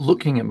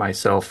Looking at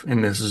myself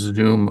in this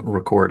Zoom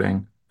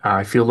recording,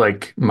 I feel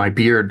like my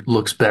beard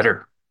looks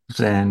better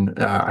than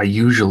I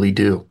usually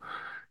do.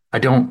 I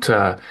don't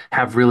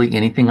have really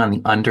anything on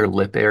the under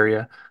lip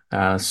area.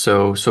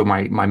 So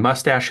my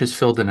mustache is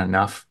filled in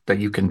enough that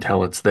you can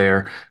tell it's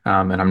there,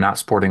 and I'm not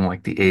sporting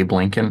like the Abe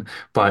Lincoln.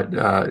 But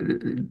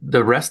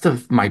the rest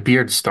of my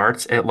beard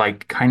starts at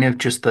like kind of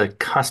just the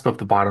cusp of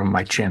the bottom of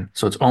my chin,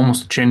 so it's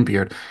almost a chin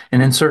beard.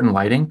 And in certain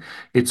lighting,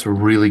 it's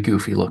really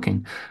goofy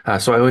looking.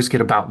 So I always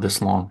get about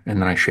this long, and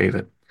then I shave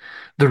it.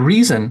 The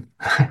reason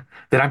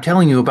that I'm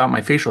telling you about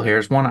my facial hair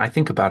is one, I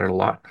think about it a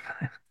lot.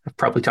 I've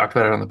probably talked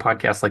about it on the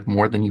podcast like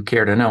more than you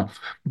care to know,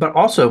 but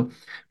also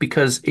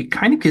because it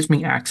kind of gives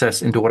me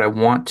access into what I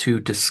want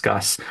to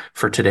discuss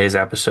for today's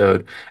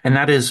episode, and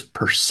that is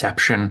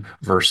perception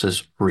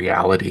versus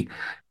reality.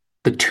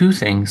 The two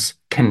things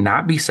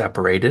cannot be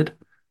separated,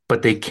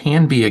 but they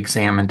can be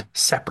examined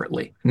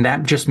separately. And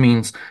that just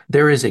means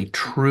there is a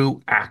true,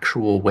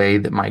 actual way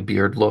that my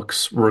beard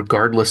looks,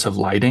 regardless of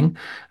lighting,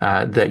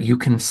 that you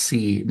can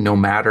see no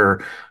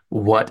matter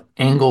what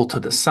angle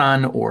to the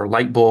sun or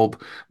light bulb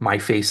my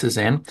face is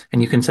in.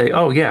 And you can say,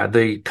 oh, yeah,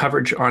 the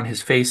coverage on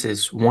his face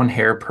is 1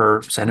 hair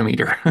per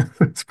centimeter.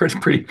 It's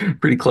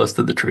pretty close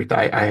to the truth.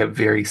 I have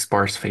very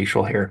sparse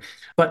facial hair.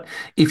 But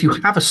if you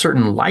have a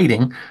certain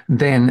lighting,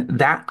 then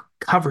that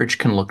coverage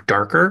can look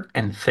darker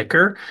and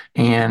thicker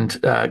and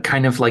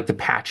kind of like the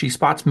patchy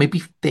spots maybe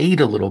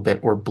fade a little bit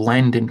or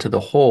blend into the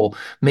whole,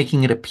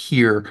 making it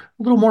appear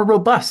a little more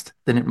robust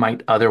than it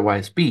might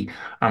otherwise be.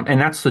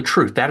 And that's the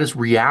truth. That is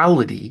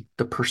reality.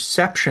 The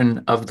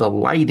perception of the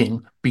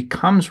lighting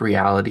becomes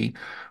reality,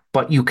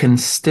 but you can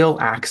still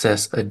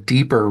access a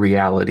deeper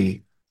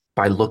reality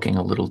by looking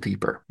a little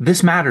deeper.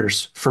 This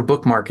matters for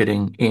book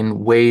marketing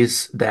in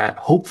ways that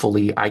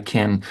hopefully I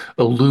can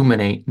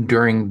illuminate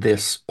during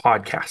this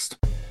podcast.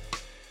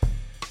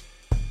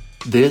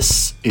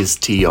 This is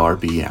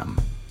TRBM,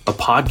 a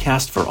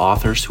podcast for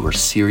authors who are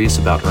serious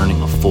about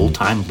earning a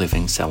full-time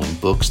living selling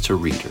books to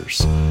readers.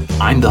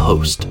 I'm the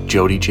host,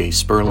 Jody J.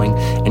 Sperling,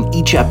 and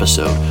each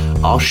episode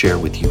I'll share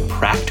with you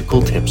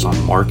practical tips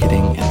on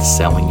marketing and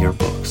selling your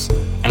books.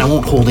 And I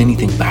won't hold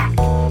anything back.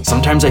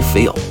 Sometimes I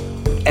fail.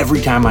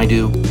 Every time I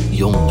do,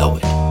 you'll know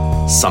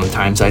it.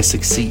 Sometimes I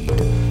succeed.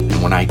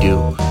 And when I do,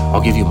 I'll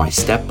give you my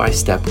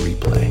step-by-step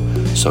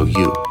replay so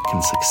you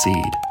can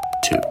succeed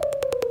too.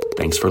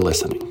 Thanks for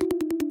listening.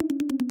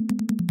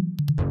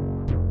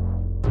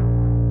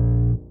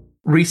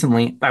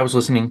 Recently, I was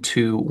listening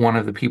to one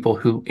of the people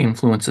who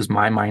influences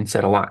my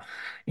mindset a lot.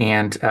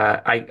 And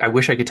I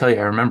wish I could tell you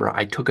I remember.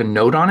 I took a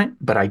note on it,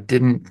 but I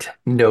didn't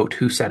note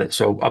who said it.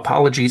 So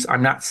apologies.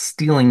 I'm not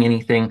stealing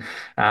anything.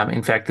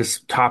 In fact,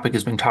 this topic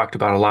has been talked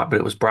about a lot, but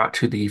it was brought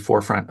to the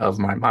forefront of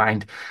my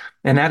mind.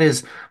 And that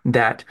is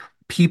that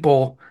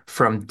people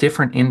from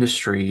different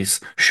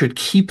industries should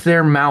keep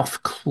their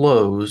mouth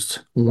closed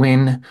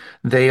when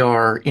they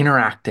are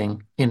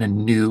interacting in a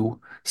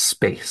new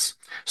space.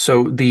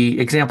 So the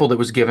example that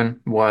was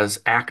given was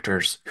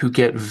actors who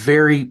get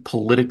very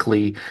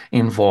politically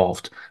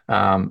involved.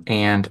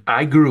 And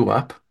I grew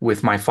up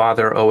with my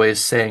father always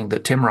saying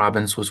that Tim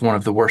Robbins was one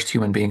of the worst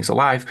human beings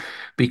alive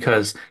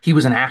because he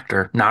was an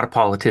actor, not a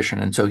politician.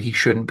 And so he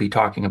shouldn't be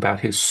talking about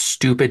his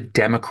stupid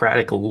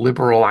democratic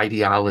liberal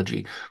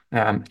ideology.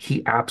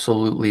 He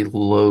absolutely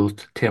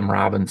loathed Tim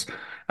Robbins.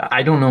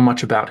 I don't know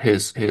much about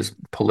his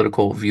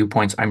political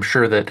viewpoints. I'm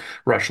sure that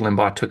Rush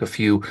Limbaugh took a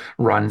few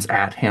runs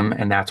at him,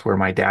 and that's where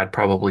my dad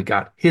probably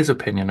got his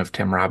opinion of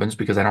Tim Robbins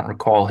because I don't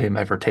recall him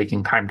ever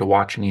taking time to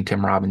watch any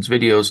Tim Robbins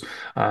videos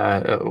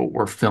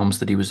or films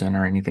that he was in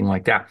or anything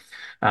like that.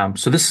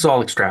 So this is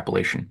all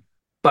extrapolation.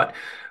 But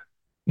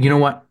you know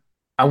what?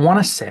 I want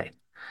to say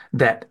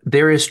that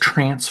there is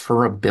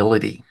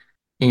transferability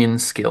in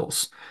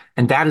skills,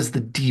 and that is the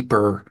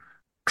deeper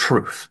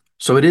truth.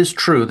 So it is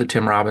true that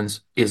Tim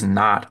Robbins is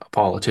not a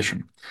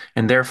politician,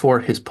 and therefore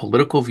his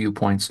political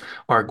viewpoints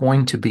are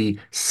going to be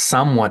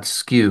somewhat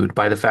skewed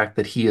by the fact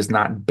that he is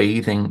not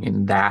bathing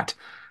in that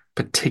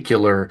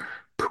particular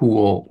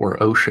pool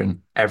or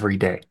ocean every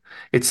day.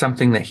 It's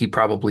something that he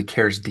probably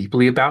cares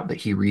deeply about, that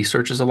he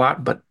researches a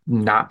lot, but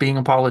not being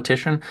a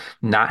politician,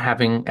 not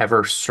having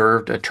ever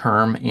served a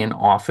term in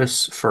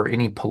office for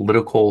any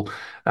political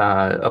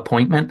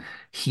appointment,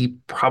 he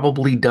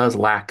probably does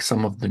lack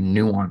some of the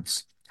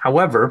nuance.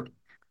 However,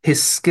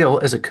 his skill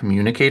as a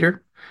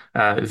communicator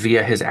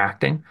via his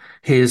acting,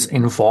 his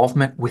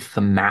involvement with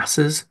the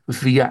masses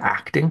via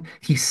acting,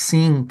 he's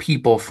seeing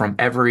people from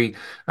every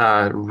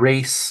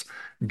race,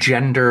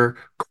 gender,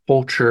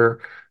 culture,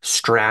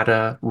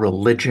 strata,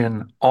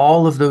 religion,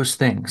 all of those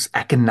things,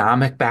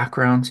 economic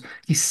backgrounds.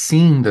 He's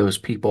seeing those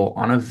people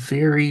on a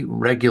very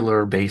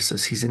regular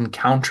basis. He's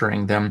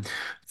encountering them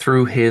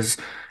through his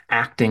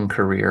acting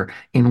career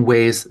in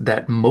ways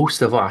that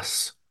most of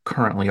us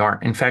currently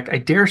aren't. In fact, I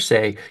dare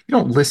say you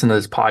don't listen to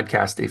this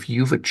podcast if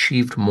you've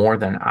achieved more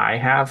than I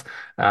have.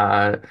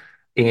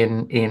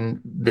 in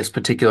this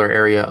particular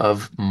area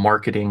of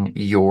marketing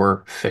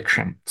your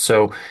fiction.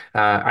 So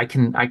I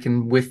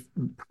can with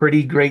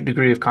pretty great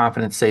degree of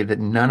confidence say that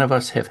none of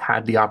us have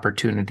had the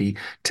opportunity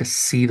to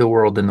see the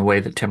world in the way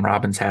that Tim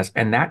Robbins has,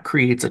 and that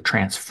creates a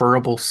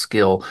transferable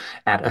skill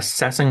at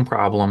assessing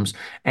problems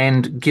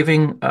and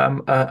giving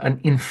an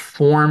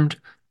informed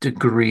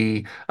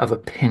degree of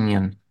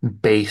opinion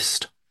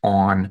based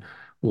on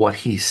what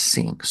he's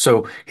seeing.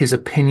 So his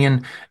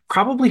opinion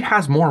probably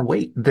has more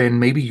weight than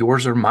maybe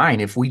yours or mine.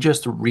 If we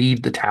just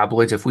read the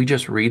tabloids, if we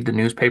just read the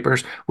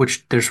newspapers,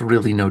 which there's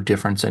really no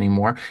difference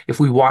anymore. If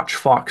we watch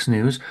Fox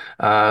News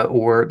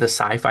or the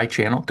Sci-Fi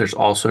Channel, there's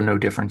also no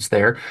difference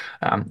there.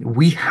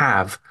 We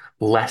have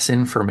less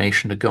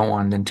information to go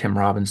on than Tim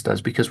Robbins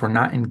does because we're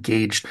not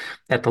engaged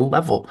at the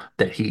level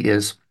that he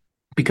is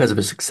because of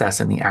his success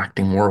in the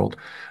acting world.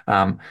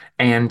 Um,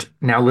 and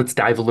now let's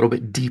dive a little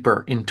bit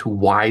deeper into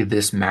why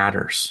this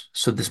matters.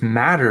 So this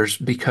matters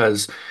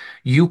because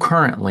you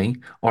currently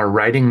are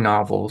writing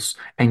novels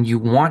and you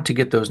want to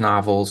get those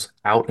novels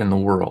out in the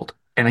world.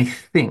 And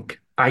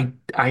I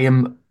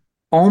am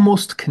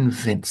almost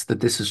convinced that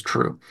this is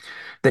true,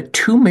 that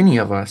too many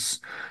of us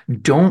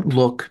don't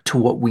look to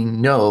what we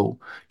know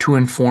to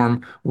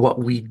inform what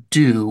we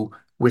do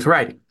with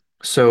writing.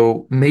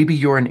 So maybe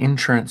you're an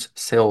insurance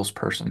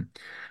salesperson.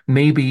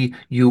 Maybe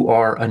you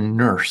are a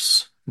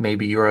nurse.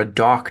 Maybe you're a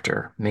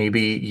doctor.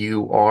 Maybe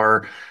you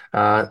are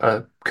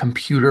a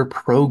computer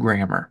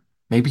programmer.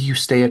 Maybe you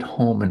stay at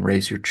home and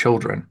raise your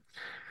children.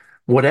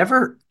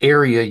 Whatever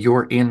area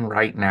you're in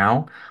right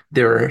now,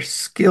 there are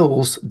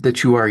skills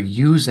that you are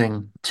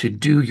using to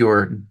do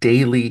your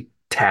daily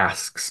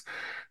tasks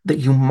that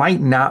you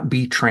might not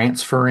be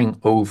transferring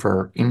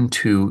over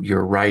into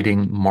your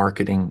writing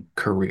marketing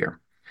career.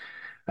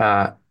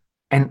 Uh,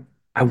 and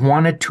I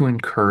wanted to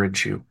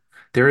encourage you.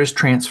 There is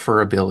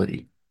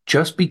transferability.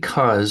 Just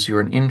because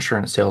you're an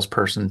insurance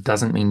salesperson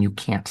doesn't mean you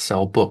can't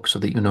sell books or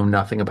that you know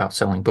nothing about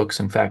selling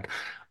books. In fact,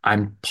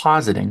 I'm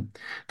positing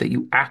that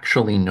you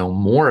actually know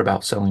more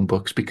about selling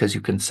books because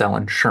you can sell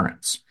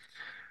insurance.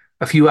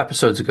 A few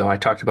episodes ago, I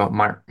talked about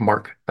not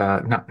Mark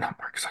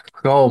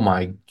Zuckerberg. Oh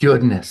my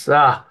goodness.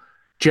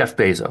 Jeff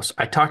Bezos.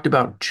 I talked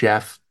about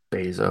Jeff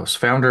Bezos,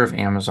 founder of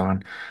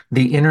Amazon,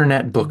 the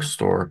internet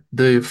bookstore,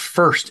 the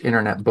first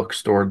internet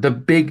bookstore, the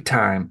big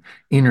time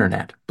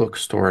internet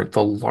bookstore,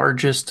 the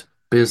largest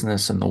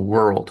business in the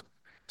world,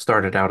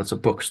 started out as a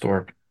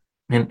bookstore.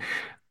 And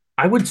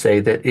I would say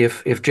that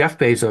if Jeff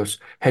Bezos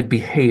had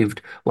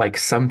behaved like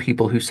some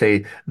people who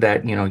say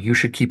that, you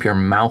should keep your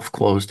mouth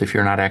closed if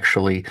you're not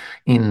actually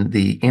in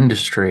the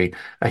industry,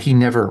 he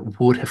never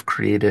would have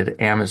created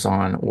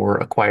Amazon or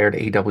acquired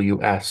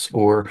AWS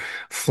or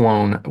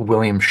flown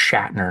William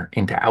Shatner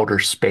into outer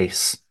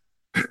space.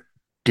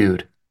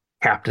 Dude,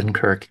 Captain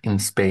Kirk in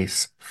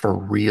space for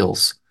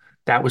reals.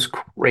 That was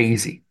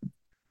crazy.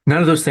 None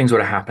of those things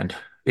would have happened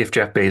if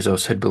Jeff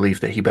Bezos had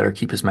believed that he better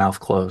keep his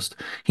mouth closed.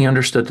 He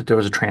understood that there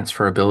was a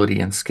transferability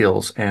in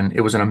skills, and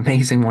it was an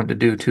amazing one to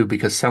do too,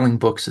 because selling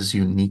books is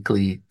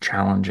uniquely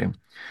challenging.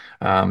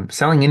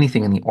 Selling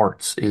anything in the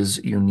arts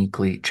is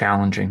uniquely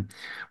challenging.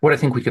 What I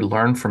think we could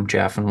learn from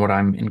Jeff, and what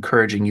I'm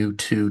encouraging you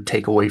to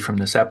take away from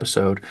this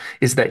episode,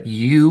 is that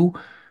you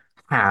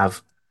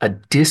have a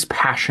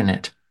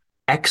dispassionate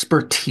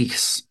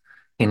expertise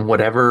in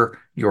whatever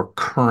your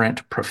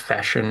current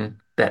profession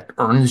that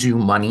earns you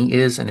money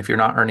is. And if you're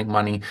not earning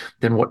money,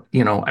 then what,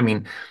 I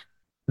mean,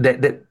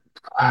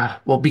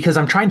 well, because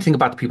I'm trying to think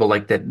about the people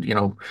like that,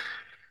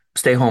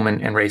 stay home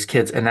and raise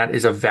kids. And that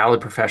is a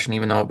valid profession,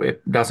 even though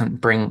it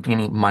doesn't bring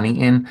any money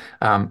in.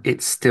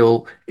 It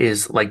still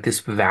is like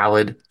this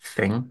valid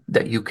thing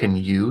that you can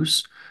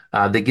use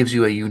that gives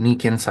you a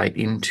unique insight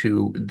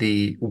into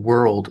the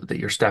world that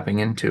you're stepping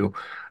into.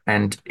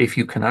 And if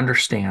you can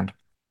understand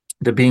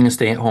that being a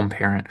stay-at-home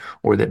parent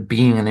or that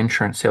being an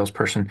insurance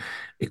salesperson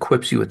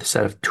equips you with a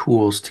set of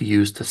tools to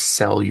use to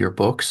sell your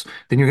books,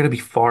 then you're going to be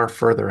far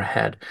further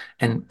ahead.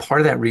 And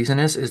part of that reason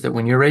is that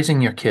when you're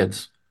raising your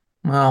kids,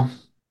 well,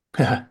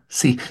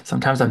 see,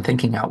 sometimes I'm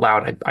thinking out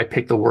loud. I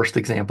pick the worst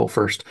example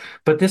first,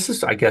 but this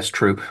is, I guess,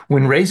 true.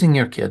 When raising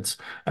your kids,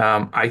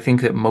 I think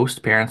that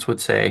most parents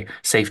would say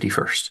safety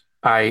first.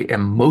 I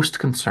am most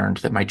concerned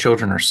that my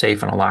children are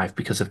safe and alive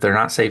because if they're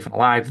not safe and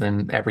alive,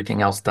 then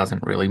everything else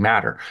doesn't really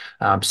matter.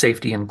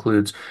 Safety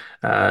includes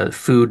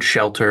food,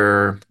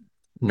 shelter,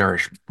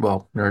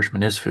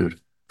 nourishment is food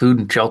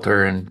and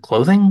shelter and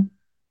clothing,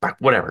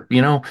 whatever,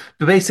 the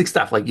basic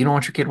stuff. Like you don't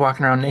want your kid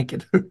walking around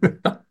naked.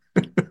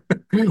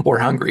 Or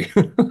hungry.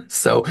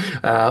 So,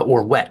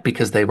 or wet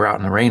because they were out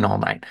in the rain all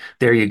night.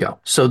 There you go.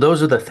 So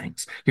those are the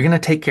things. You're going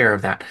to take care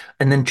of that.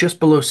 And then just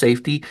below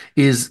safety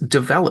is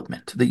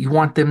development that you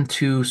want them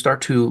to start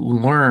to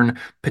learn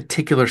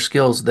particular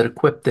skills that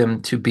equip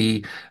them to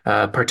be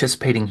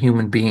participating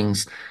human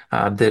beings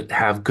that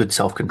have good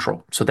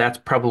self-control. So that's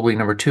probably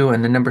number two.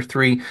 And then number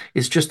three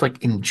is just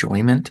like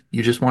enjoyment.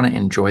 You just want to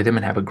enjoy them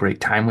and have a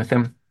great time with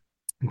them.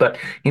 But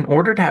in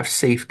order to have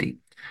safety,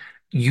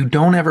 you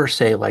don't ever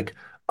say like,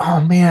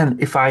 oh man,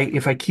 if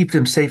I keep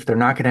them safe, they're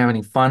not going to have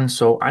any fun.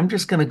 So I'm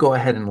just going to go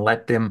ahead and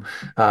let them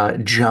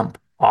jump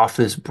off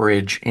this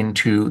bridge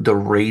into the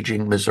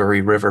raging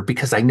Missouri River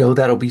because I know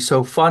that'll be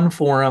so fun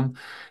for them.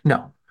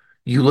 No,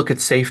 you look at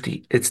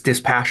safety, it's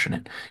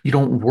dispassionate. You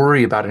don't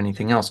worry about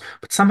anything else.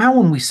 But somehow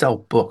when we sell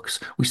books,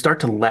 we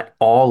start to let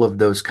all of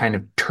those kind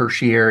of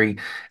tertiary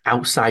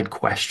outside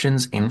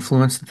questions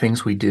influence the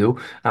things we do.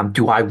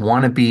 Do I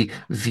want to be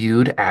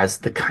viewed as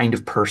the kind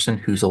of person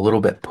who's a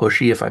little bit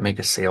pushy if I make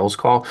a sales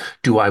call?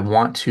 Do I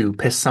want to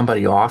piss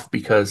somebody off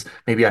because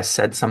maybe I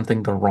said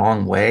something the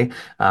wrong way,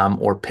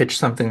 or pitched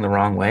something the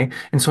wrong way?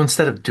 And so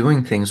instead of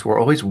doing things, we're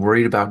always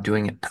worried about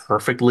doing it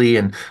perfectly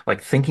and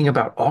like thinking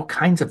about all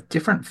kinds of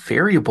different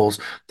variables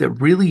that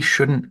really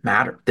shouldn't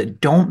matter, that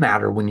don't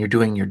matter when you're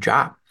doing your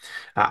job.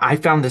 I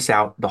found this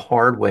out the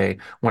hard way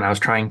when I was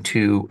trying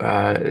to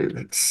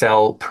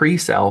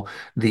pre-sell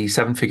the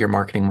seven-figure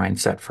marketing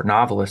mindset for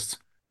novelists.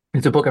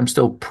 It's a book I'm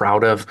still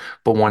proud of,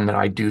 but one that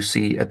I do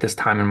see at this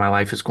time in my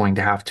life is going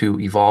to have to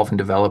evolve and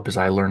develop as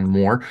I learn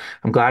more.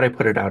 I'm glad I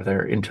put it out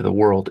there into the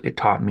world. It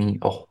taught me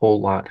a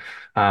whole lot.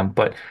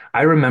 But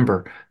I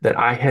remember that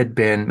I had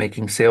been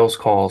making sales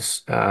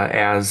calls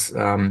as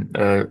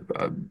a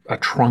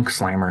trunk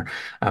slammer,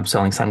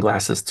 selling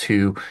sunglasses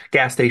to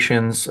gas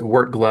stations,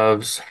 work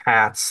gloves,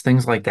 hats,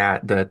 things like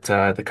that, that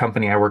the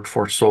company I worked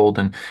for sold,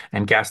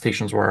 and gas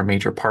stations were our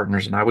major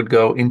partners. And I would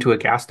go into a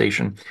gas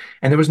station,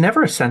 and there was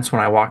never a sense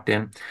when I walked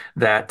in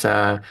that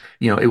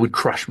it would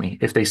crush me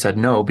if they said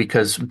no,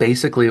 because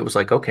basically it was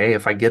like, okay,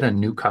 if I get a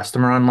new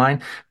customer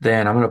online,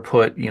 then I'm going to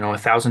put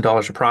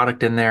 $1,000 of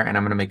product in there, and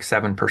I'm going to make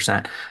 7%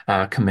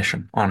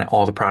 commission on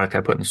all the product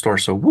I put in the store.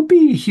 So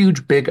whoopee,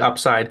 huge, big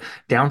upside.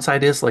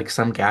 Downside is like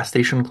some gas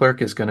station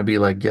clerk is going to be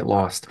like, get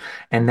lost.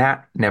 And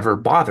that never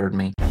bothered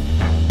me.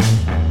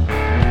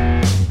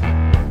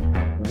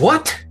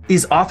 What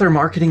is author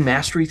marketing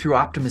mastery through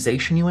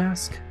optimization, you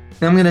ask?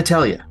 I'm going to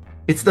tell you.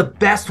 It's the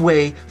best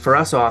way for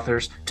us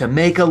authors to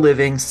make a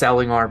living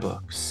selling our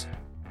books.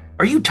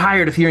 Are you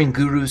tired of hearing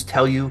gurus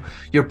tell you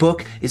your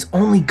book is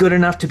only good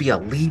enough to be a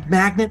lead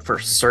magnet for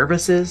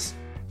services?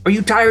 Are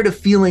you tired of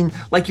feeling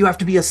like you have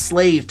to be a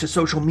slave to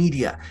social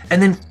media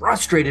and then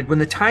frustrated when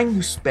the time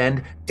you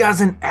spend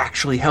doesn't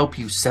actually help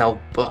you sell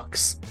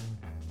books?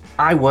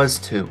 I was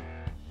too,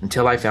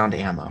 until I found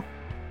Ammo.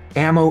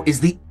 Ammo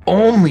is the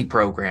only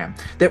program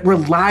that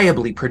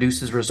reliably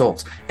produces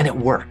results, and it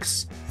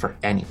works for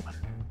anyone.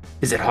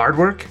 Is it hard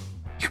work?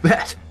 You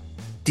bet.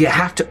 Do you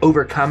have to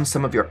overcome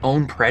some of your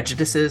own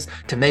prejudices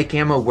to make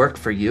Ammo work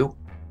for you?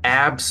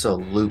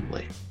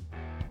 Absolutely.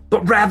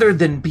 But rather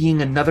than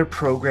being another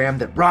program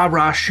that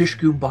rah-rah shish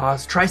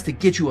goombahs tries to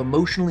get you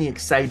emotionally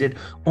excited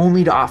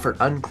only to offer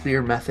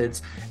unclear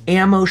methods,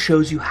 Ammo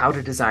shows you how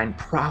to design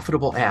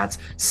profitable ads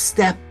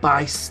step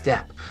by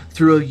step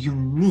through a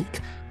unique,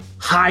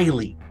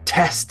 highly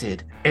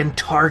tested and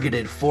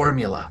targeted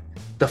formula.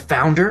 The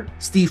founder,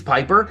 Steve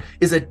Piper,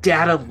 is a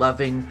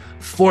data-loving,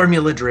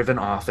 formula-driven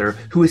author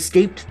who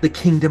escaped the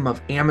kingdom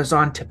of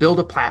Amazon to build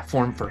a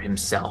platform for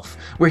himself,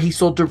 where he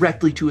sold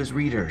directly to his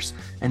readers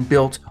and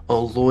built a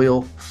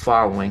loyal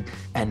following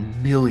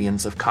and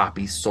millions of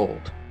copies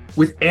sold.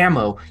 With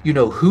Ammo, you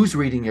know who's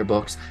reading your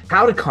books,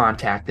 how to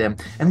contact them,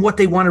 and what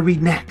they want to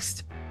read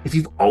next. If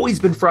you've always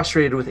been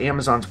frustrated with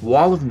Amazon's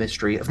wall of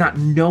mystery of not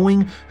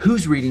knowing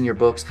who's reading your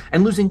books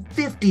and losing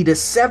 50 to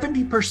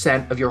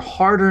 70% of your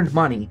hard-earned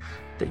money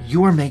that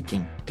you're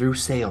making through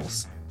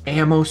sales,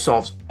 Ammo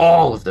solves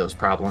all of those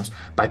problems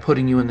by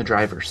putting you in the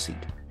driver's seat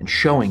and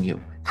showing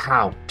you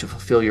how to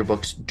fulfill your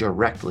books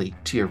directly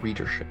to your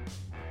readership.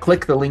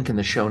 Click the link in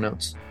the show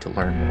notes to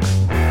learn more.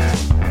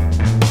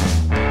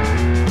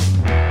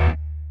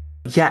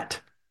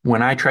 Yet,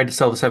 when I tried to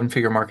sell the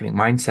seven-figure marketing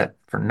mindset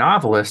for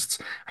novelists,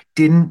 I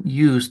didn't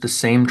use the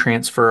same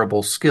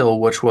transferable skill,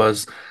 which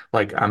was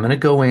like, I'm going to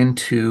go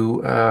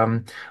into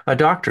a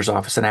doctor's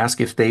office and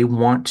ask if they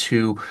want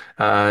to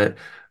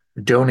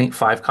donate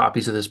 5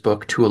 copies of this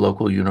book to a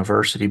local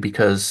university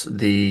because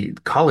the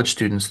college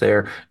students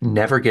there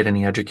never get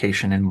any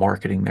education in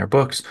marketing their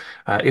books.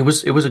 It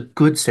was a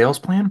good sales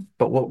plan,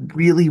 but what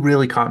really,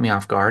 really caught me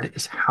off guard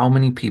is how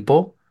many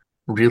people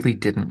really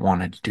didn't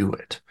want to do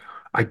it.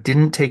 I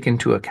didn't take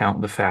into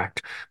account the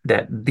fact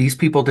that these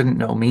people didn't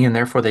know me, and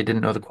therefore they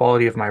didn't know the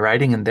quality of my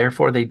writing, and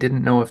therefore they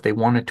didn't know if they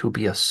wanted to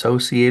be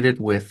associated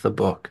with the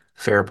book.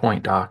 Fair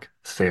point, Doc.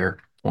 Fair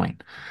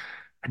point.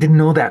 I didn't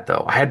know that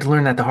though. I had to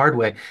learn that the hard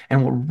way.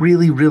 And what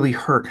really, really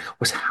hurt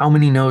was how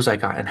many no's I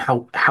got and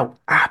how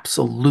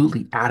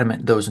absolutely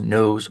adamant those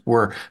no's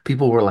were.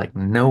 People were like,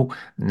 no,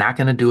 not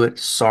going to do it.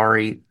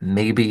 Sorry,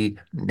 maybe,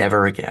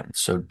 never again.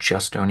 So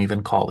just don't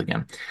even call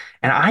again.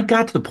 And I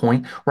got to the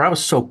point where I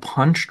was so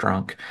punch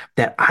drunk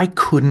that I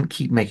couldn't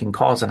keep making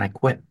calls and I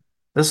quit.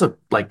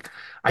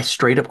 I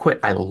straight up quit.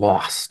 I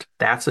lost.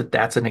 That's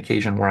an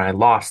occasion where I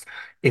lost.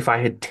 If I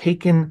had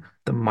taken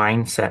the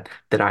mindset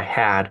that I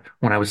had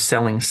when I was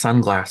selling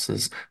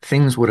sunglasses,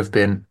 things would have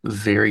been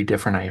very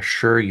different, I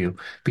assure you.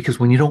 Because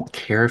when you don't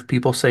care if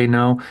people say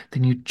no,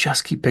 then you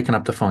just keep picking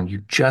up the phone.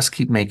 You just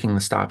keep making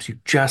the stops. You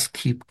just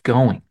keep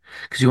going.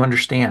 because you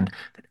understand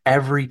that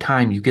every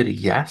time you get a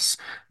yes,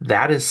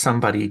 that is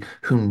somebody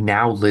who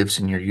now lives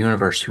in your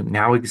universe, who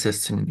now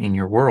exists in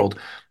your world.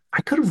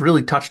 I could have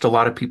really touched a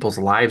lot of people's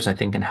lives, I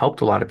think, and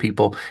helped a lot of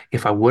people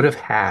if I would have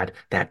had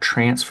that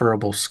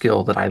transferable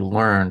skill that I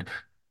learned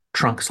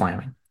trunk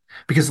slamming.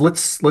 Because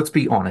let's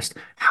be honest,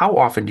 how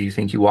often do you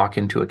think you walk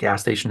into a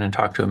gas station and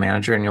talk to a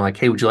manager and you're like,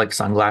 "Hey, would you like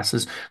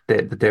sunglasses?"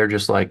 That they're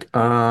just like,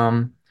 yeah,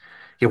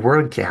 we're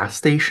a gas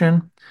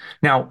station.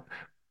 Now,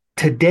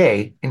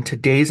 today, in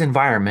today's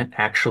environment,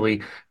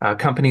 actually,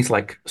 companies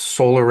like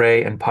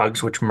SolarAy and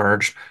Pugs, which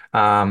merged,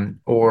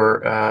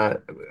 or I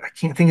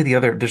can't think of the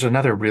other. There's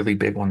another really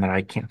big one that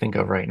I can't think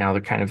of right now.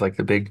 They're kind of like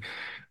the big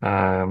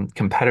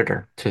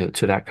competitor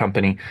to that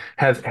company.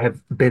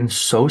 Have been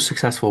so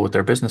successful with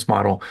their business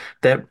model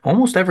that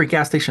almost every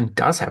gas station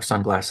does have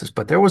sunglasses.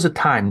 But there was a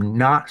time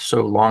not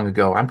so long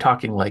ago. I'm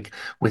talking like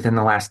within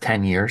the last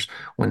 10 years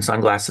when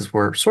sunglasses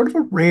were sort of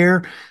a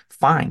rare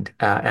find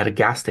at a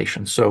gas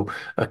station. So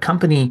a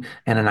company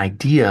and an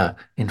idea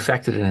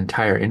infected an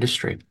entire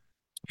industry.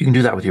 You can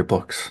do that with your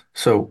books.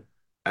 So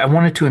I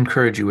wanted to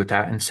encourage you with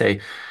that and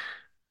say,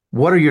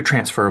 what are your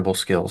transferable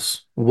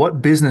skills?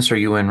 What business are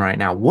you in right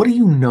now? What do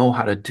you know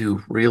how to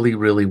do really,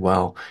 really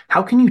well?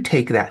 How can you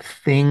take that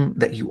thing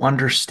that you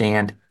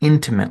understand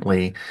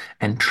intimately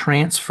and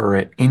transfer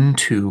it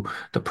into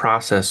the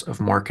process of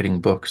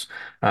marketing books?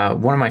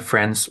 One of my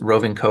friends,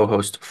 roving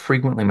co-host,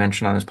 frequently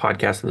mentioned on this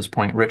podcast at this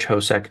point, Rich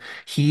Hosek.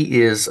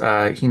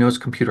 He knows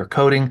computer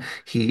coding.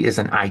 He is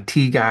an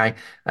IT guy.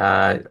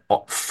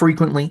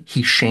 Frequently,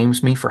 he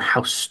shames me for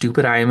how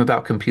stupid I am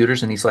about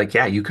computers. And he's like,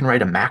 yeah, you can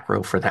write a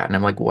macro for that. And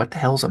I'm like, what the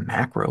hell's a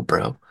macro,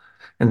 bro?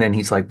 And then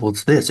he's like, well,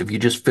 it's this. If you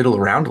just fiddle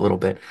around a little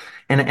bit.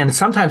 And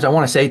sometimes I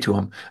want to say to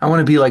him, I want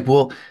to be like,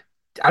 well,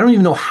 I don't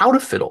even know how to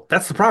fiddle.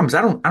 That's the problem is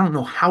I don't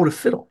know how to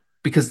fiddle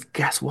because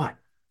guess what?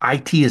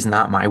 IT is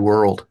not my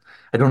world.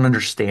 I don't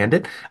understand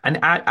it. And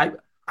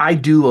I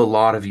do a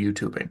lot of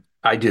YouTubing.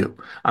 I do.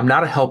 I'm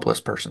not a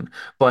helpless person,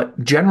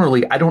 but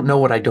generally I don't know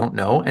what I don't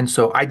know. And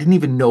so I didn't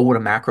even know what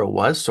a macro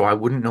was. So I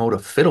wouldn't know to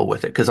fiddle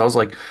with it. Because I was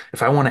like,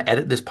 if I want to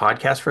edit this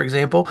podcast, for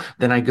example,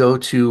 then I go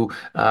to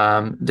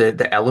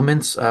the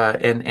elements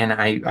and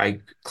I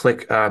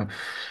click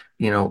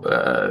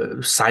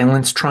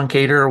silence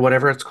truncator or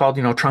whatever it's called,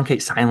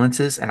 truncate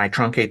silences, and I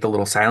truncate the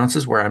little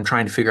silences where I'm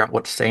trying to figure out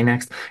what to say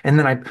next. And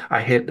then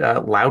I hit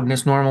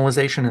loudness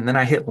normalization, and then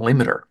I hit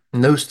limiter.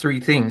 And those three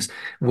things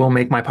will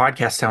make my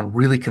podcast sound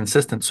really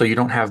consistent so you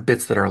don't have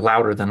bits that are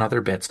louder than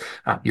other bits.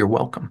 You're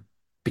welcome.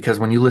 Because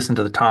when you listen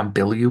to the Tom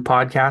Bilyeu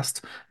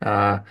podcast,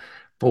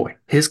 boy,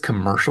 his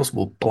commercials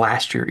will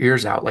blast your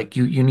ears out. Like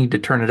you need to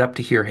turn it up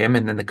to hear him,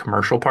 and then the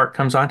commercial part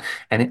comes on,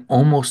 and it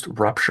almost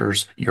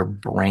ruptures your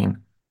brain.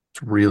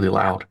 It's really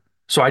loud.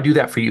 So I do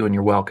that for you, and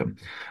you're welcome.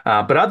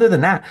 But other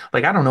than that,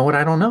 like I don't know what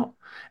I don't know,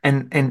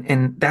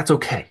 and that's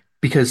okay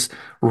because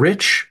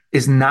Rich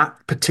is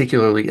not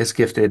particularly as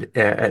gifted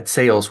at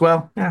sales.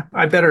 Well, yeah,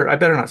 I better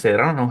not say that.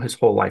 I don't know his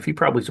whole life. He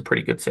probably is a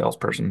pretty good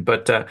salesperson,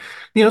 but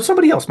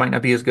somebody else might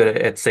not be as good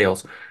at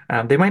sales.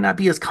 They might not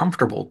be as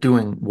comfortable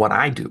doing what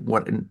I do.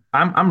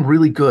 I'm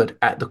really good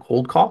at the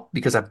cold call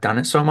because I've done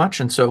it so much,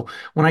 and so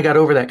when I got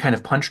over that kind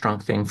of punch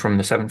drunk thing from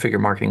the seven-figure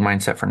marketing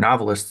mindset for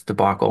novelists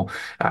debacle,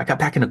 I got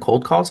back into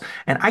cold calls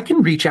and I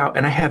can reach out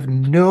and I have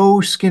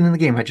no skin in the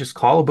game. I just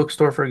call a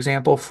bookstore, for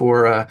example,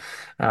 for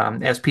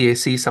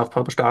SPAC,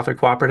 Self-Published Author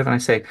Cooperative, and I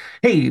say,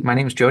 hey, my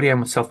name is Jody. I'm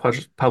with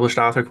Self-Published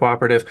Author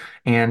Cooperative,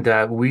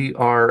 and we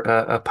are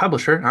a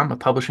publisher. I'm a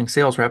publishing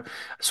sales rep.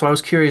 So I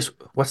was curious,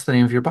 what's the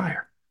name of your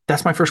buyer?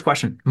 That's my first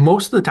question.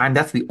 Most of the time,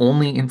 that's the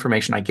only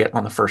information I get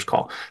on the first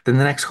call. Then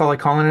the next call, I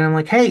call in and I'm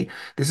like, "Hey,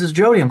 this is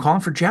Jody. I'm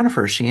calling for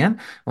Jennifer. Is she in?"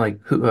 Like,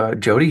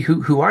 Jody,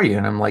 who are you?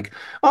 And I'm like,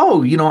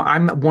 "Oh,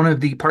 I'm one of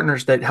the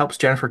partners that helps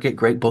Jennifer get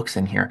great books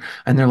in here."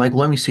 And they're like,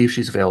 "Let me see if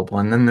she's available."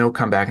 And then they'll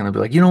come back and they'll be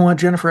like, "You know what?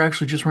 Jennifer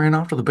actually just ran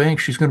off to the bank.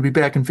 She's going to be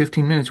back in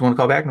 15 minutes. You want to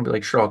call back?" And I'll be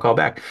like, "Sure, I'll call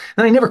back."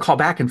 Then I never call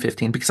back in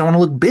 15 because I want to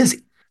look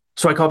busy.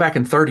 So I call back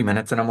in 30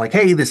 minutes and I'm like,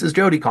 "Hey, this is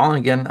Jody calling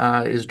again.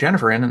 Is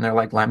Jennifer in?" And they're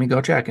like, "Let me go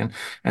check." And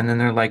then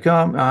they're like,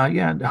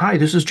 yeah, hi,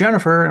 this is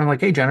Jennifer." And I'm like,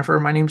 "Hey, Jennifer,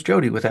 my name's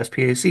Jody with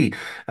SPAC.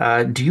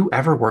 Do you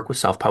ever work with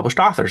self-published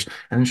authors?"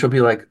 And then she'll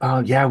be like, "Oh,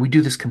 yeah, we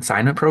do this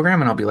consignment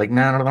program." And I'll be like,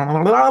 "No, no, no,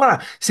 no, no, no, no."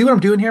 See what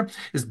I'm doing here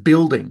is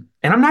building.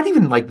 And I'm not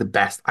even like the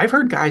best. I've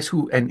heard guys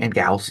and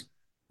gals,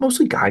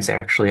 mostly guys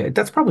actually.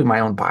 That's probably my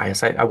own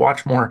bias. I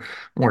watch more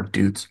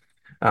dudes.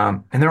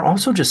 And there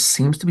also just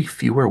seems to be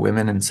fewer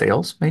women in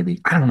sales, maybe.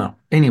 I don't know.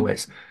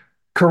 Anyways,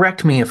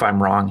 correct me if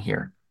I'm wrong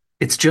here.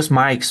 It's just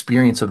my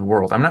experience of the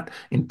world. I'm not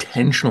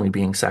intentionally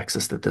being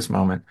sexist at this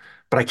moment,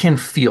 but I can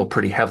feel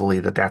pretty heavily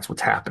that that's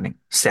what's happening.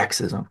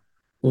 Sexism,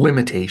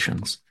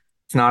 limitations.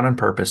 It's not on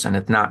purpose and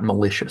it's not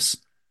malicious.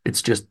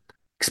 It's just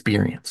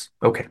experience.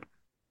 Okay.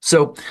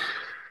 So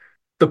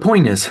the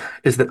point is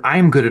that I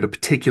am good at a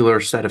particular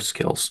set of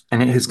skills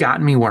and it has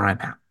gotten me where I'm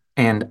at.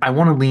 And I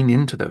want to lean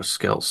into those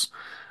skills.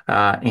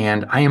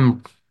 And I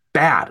am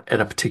bad at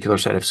a particular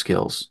set of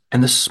skills.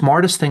 And the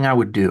smartest thing I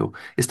would do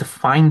is to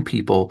find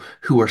people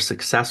who are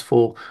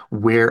successful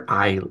where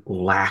I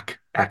lack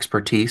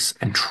expertise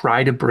and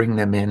try to bring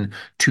them in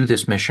to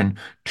this mission,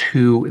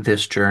 to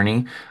this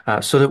journey,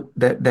 so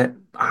that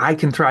I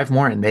can thrive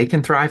more and they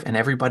can thrive and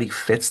everybody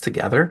fits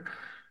together.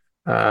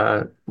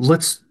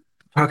 Let's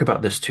talk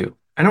about this too.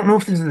 I don't know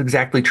if this is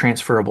exactly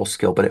transferable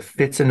skill, but it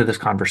fits into this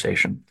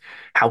conversation.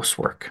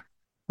 Housework.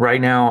 Right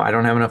now, I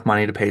don't have enough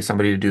money to pay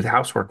somebody to do the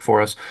housework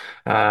for us.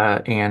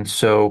 And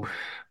so,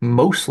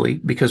 mostly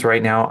because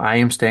right now I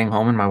am staying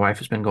home and my wife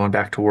has been going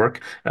back to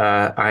work,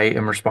 I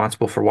am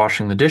responsible for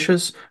washing the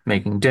dishes,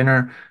 making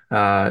dinner,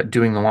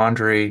 doing the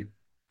laundry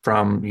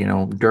from,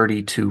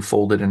 dirty to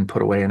folded and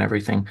put away and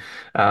everything.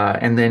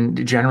 And then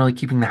generally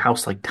keeping the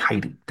house like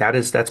tidy.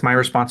 That's my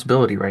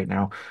responsibility right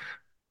now.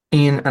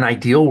 In an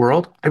ideal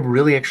world, I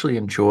really actually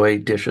enjoy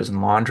dishes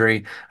and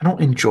laundry. I don't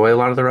enjoy a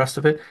lot of the rest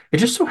of it. It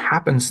just so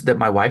happens that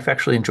my wife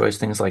actually enjoys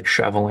things like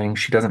shoveling.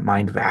 She doesn't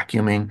mind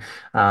vacuuming.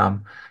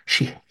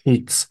 She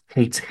hates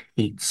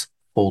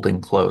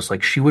folding clothes.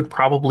 Like she would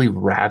probably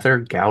rather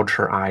gouge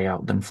her eye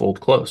out than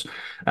fold clothes.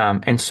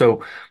 And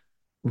so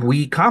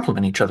we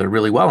complement each other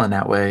really well in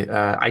that way.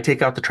 I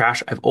take out the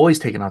trash. I've always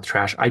taken out the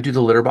trash. I do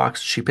the litter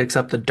box. She picks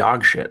up the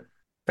dog shit.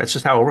 That's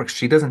just how it works.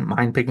 She doesn't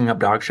mind picking up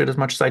dog shit as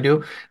much as I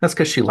do. That's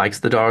because she likes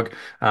the dog.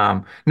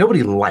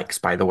 Nobody likes,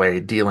 by the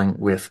way, dealing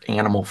with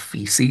animal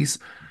feces,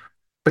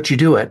 but you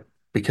do it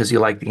because you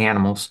like the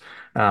animals.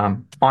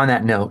 On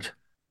that note,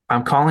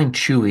 I'm calling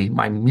Chewy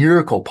my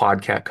miracle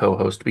podcast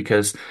co-host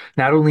because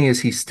not only is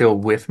he still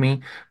with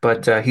me,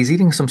 but he's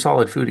eating some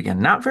solid food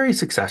again, not very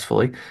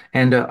successfully.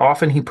 And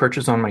often he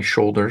perches on my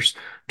shoulders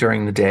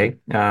during the day,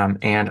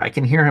 and I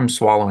can hear him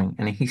swallowing.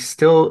 And he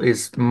still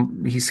is,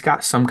 he's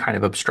got some kind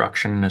of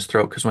obstruction in his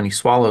throat because when he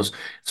swallows,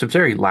 it's a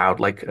very loud,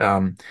 like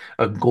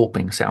a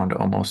gulping sound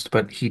almost,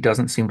 but he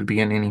doesn't seem to be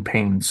in any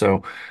pain.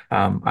 So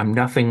I'm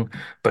nothing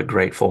but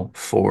grateful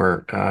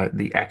for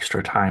the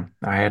extra time.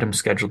 I had him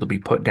scheduled to be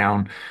put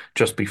down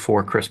just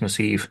before Christmas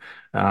Eve.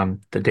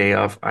 The day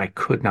of, I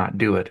could not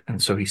do it.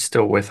 And so he's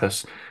still with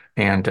us.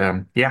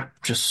 And yeah,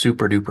 just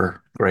super duper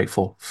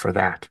grateful for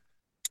that.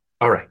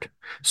 All right.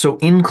 So,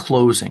 in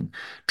closing,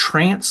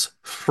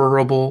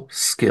 transferable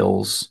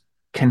skills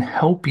can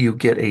help you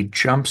get a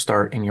jump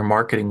start in your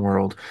marketing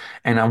world.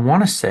 And I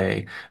want to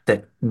say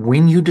that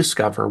when you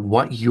discover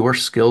what your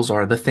skills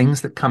are, the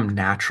things that come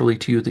naturally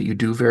to you that you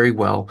do very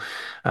well,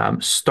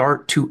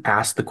 start to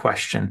ask the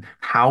question,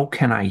 how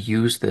can I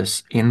use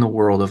this in the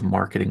world of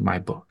marketing my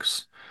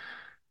books?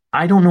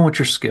 I don't know what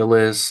your skill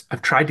is.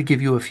 I've tried to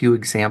give you a few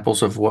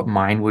examples of what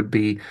mine would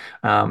be.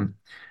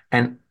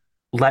 And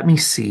let me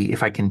see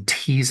if I can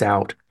tease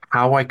out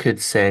how I could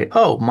say,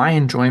 oh, my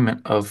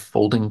enjoyment of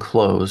folding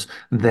clothes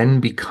then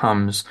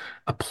becomes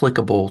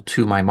applicable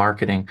to my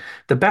marketing.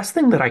 The best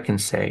thing that I can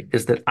say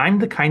is that I'm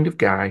the kind of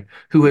guy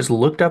who has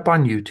looked up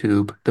on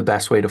YouTube the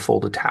best way to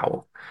fold a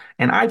towel.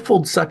 And I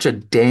fold such a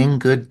dang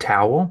good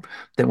towel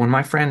that when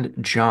my friend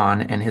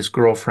John and his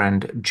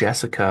girlfriend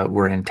Jessica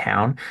were in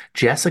town,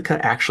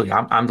 Jessica actually,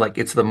 I'm like,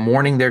 it's the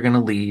morning they're going to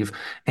leave.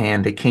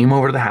 And they came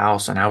over to the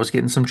house and I was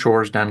getting some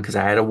chores done because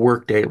I had a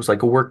work day. It was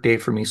like a work day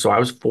for me. So I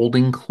was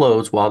folding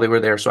clothes while they were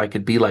there so I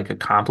could be like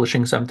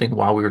accomplishing something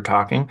while we were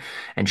talking.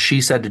 And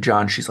she said to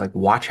John, she's like,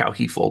 watch how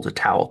he folds a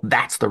towel.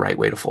 That's the right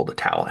way to fold a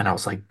towel. And I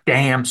was like,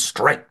 damn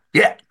straight.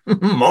 Yeah.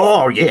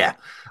 Oh, yeah.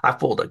 I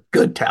fold a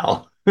good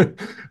towel.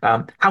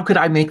 How could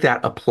I make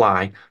that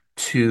apply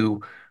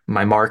to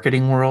my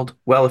marketing world?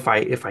 Well, if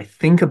I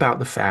think about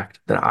the fact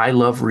that I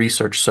love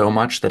research so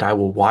much that I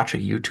will watch a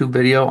YouTube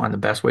video on the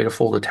best way to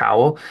fold a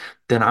towel,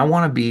 then I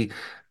want to be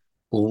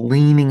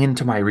leaning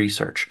into my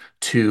research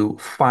to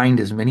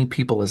find as many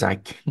people as I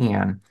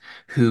can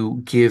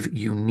who give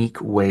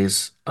unique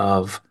ways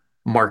of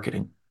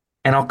marketing.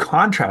 And I'll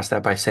contrast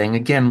that by saying,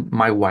 again,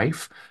 my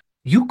wife,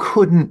 you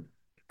couldn't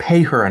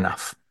pay her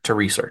enough to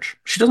research.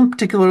 She doesn't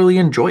particularly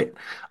enjoy it.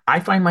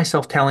 I find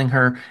myself telling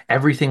her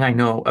everything I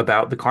know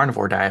about the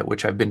carnivore diet,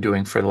 which I've been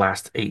doing for the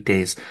last 8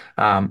 days.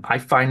 I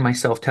find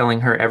myself telling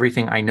her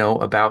everything I know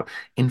about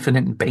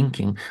infinite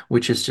banking,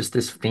 which is just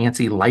this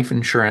fancy life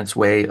insurance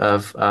way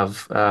of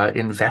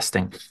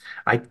investing.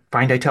 I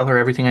tell her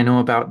everything I know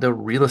about the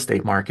real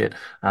estate market,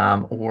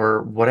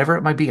 or whatever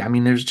it might be. I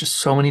mean, there's just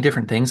so many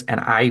different things, and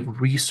I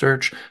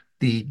research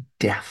the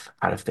death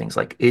out of things.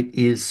 Like it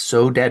is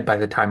so dead by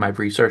the time I've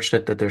researched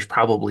it that there's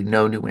probably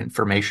no new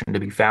information to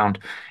be found.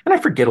 And I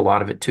forget a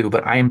lot of it too,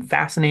 but I am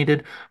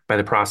fascinated by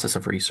the process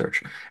of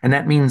research. And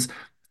that means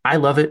I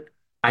love it,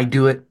 I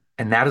do it,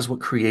 and that is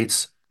what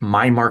creates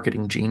my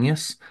marketing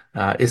genius,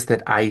 is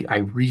that I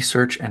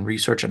research and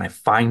research and I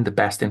find the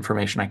best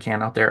information I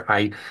can out there.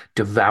 I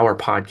devour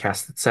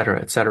podcasts, et cetera,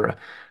 et cetera.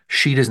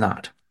 She does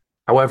not.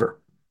 However,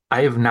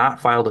 I have not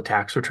filed a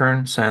tax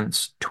return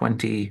since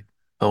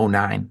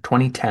 2009,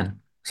 2010,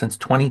 since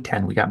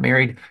 2010. We got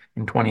married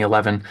in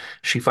 2011.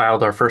 She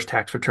filed our first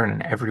tax return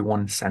and every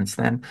one since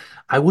then.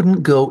 I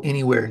wouldn't go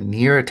anywhere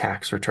near a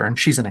tax return.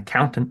 She's an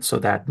accountant, so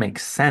that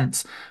makes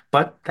sense,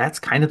 but that's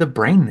kind of the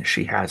brain that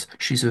she has.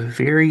 She's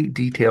very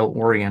detail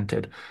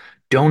oriented.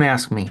 Don't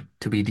ask me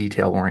to be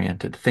detail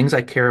oriented. Things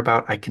I care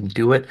about, I can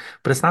do it,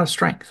 but it's not a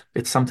strength.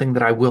 It's something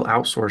that I will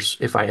outsource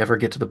if I ever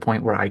get to the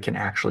point where I can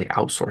actually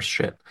outsource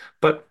shit.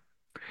 But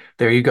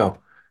there you go.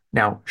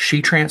 Now,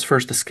 she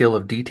transfers the skill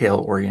of detail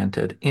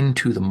oriented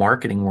into the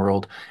marketing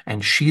world.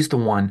 And she's the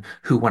one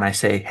who, when I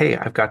say, hey,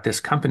 I've got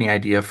this company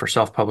idea for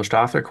self-published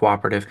author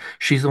cooperative,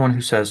 she's the one who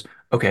says,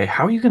 okay,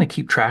 how are you going to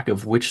keep track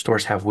of which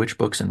stores have which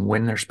books and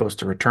when they're supposed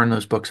to return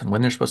those books and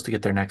when they're supposed to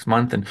get their next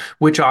month and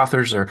which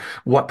authors are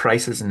what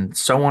prices and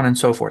so on and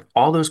so forth?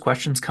 All those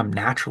questions come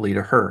naturally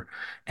to her.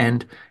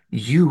 And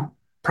you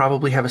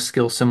probably have a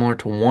skill similar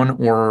to one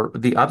or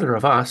the other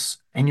of us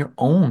and your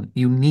own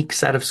unique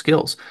set of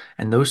skills.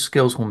 And those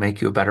skills will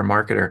make you a better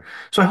marketer.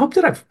 So I hope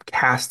that I've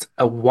cast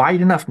a wide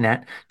enough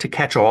net to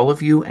catch all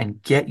of you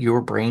and get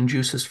your brain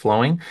juices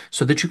flowing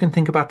so that you can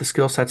think about the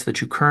skill sets that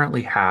you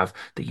currently have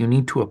that you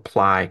need to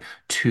apply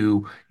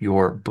to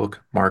your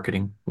book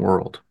marketing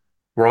world.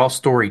 We're all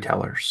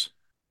storytellers.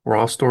 We're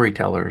all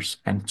storytellers,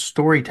 and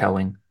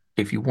storytelling,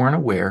 if you weren't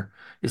aware,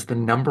 is the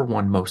number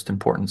one most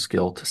important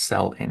skill to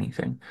sell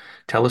anything.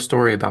 Tell a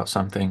story about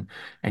something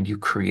and you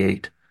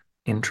create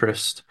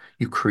interest,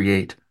 you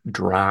create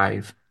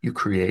drive, you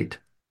create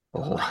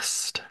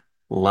lust,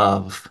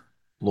 love,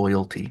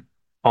 loyalty,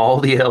 all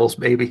the L's,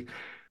 baby.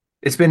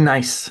 It's been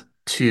nice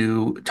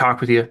to talk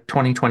with you.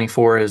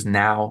 2024 is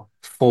now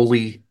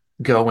fully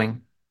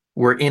going.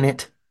 We're in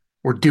it.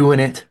 We're doing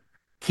it.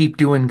 Keep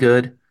doing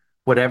good.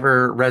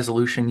 Whatever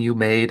resolution you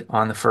made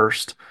on the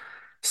first,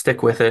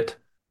 stick with it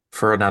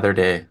for another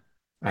day.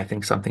 I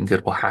think something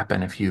good will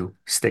happen if you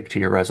stick to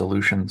your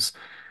resolutions.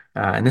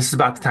 And this is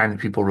about the time that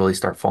people really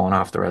start falling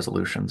off the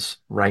resolutions.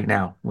 Right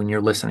now, when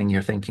you're listening,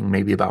 you're thinking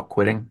maybe about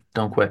quitting.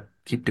 Don't quit.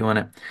 Keep doing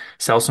it.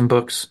 Sell some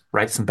books,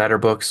 write some better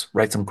books,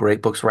 write some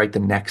great books, write the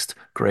next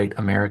great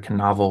American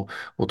novel.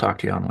 We'll talk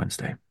to you on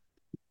Wednesday.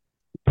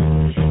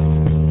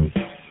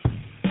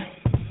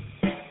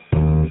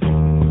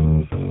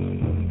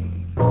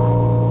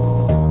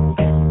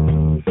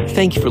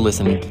 Thank you for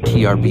listening to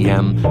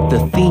TRBM. The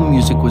theme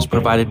music was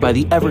provided by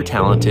the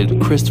ever-talented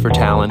Christopher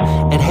Talon.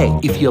 And hey,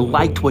 if you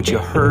liked what you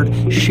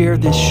heard, share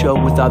this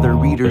show with other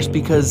readers,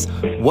 because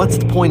what's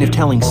the point of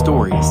telling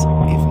stories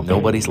if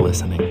nobody's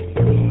listening?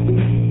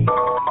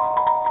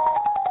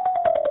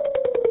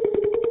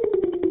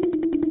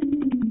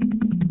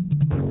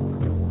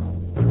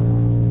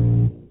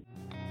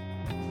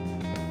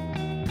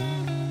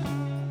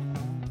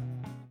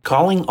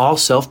 Calling all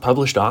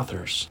self-published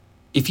authors.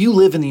 If you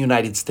live in the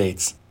United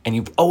States and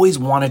you've always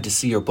wanted to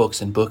see your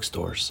books in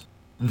bookstores,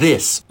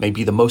 this may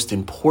be the most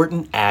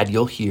important ad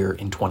you'll hear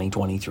in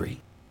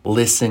 2023.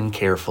 Listen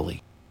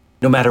carefully.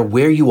 No matter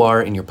where you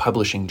are in your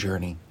publishing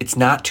journey, it's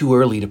not too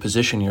early to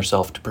position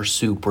yourself to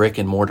pursue brick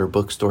and mortar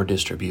bookstore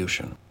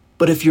distribution.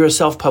 But if you're a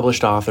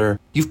self-published author,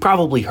 you've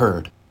probably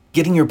heard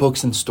getting your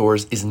books in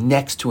stores is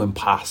next to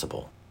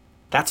impossible.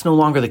 That's no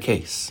longer the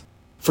case.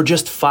 For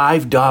just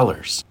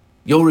 $5,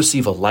 you'll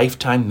receive a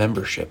lifetime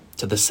membership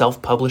to the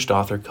Self-Published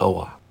Author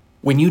Co-op.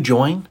 When you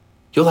join,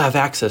 you'll have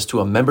access to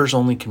a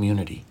members-only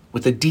community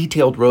with a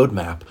detailed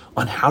roadmap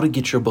on how to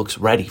get your books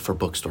ready for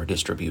bookstore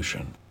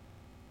distribution.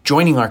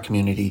 Joining our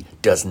community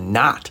does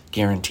not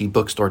guarantee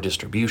bookstore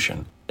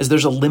distribution, as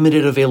there's a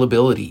limited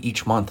availability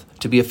each month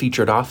to be a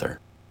featured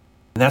author.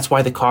 And that's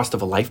why the cost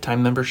of a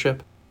lifetime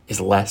membership is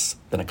less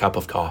than a cup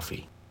of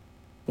coffee.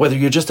 Whether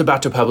you're just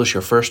about to publish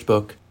your first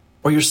book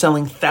or you're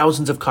selling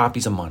thousands of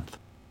copies a month,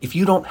 if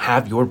you don't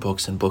have your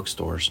books in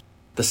bookstores,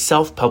 the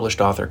Self-Published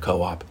Author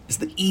Co-op is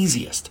the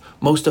easiest,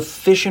 most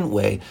efficient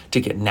way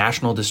to get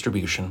national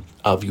distribution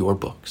of your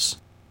books.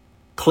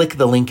 Click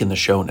the link in the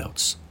show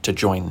notes to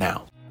join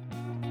now.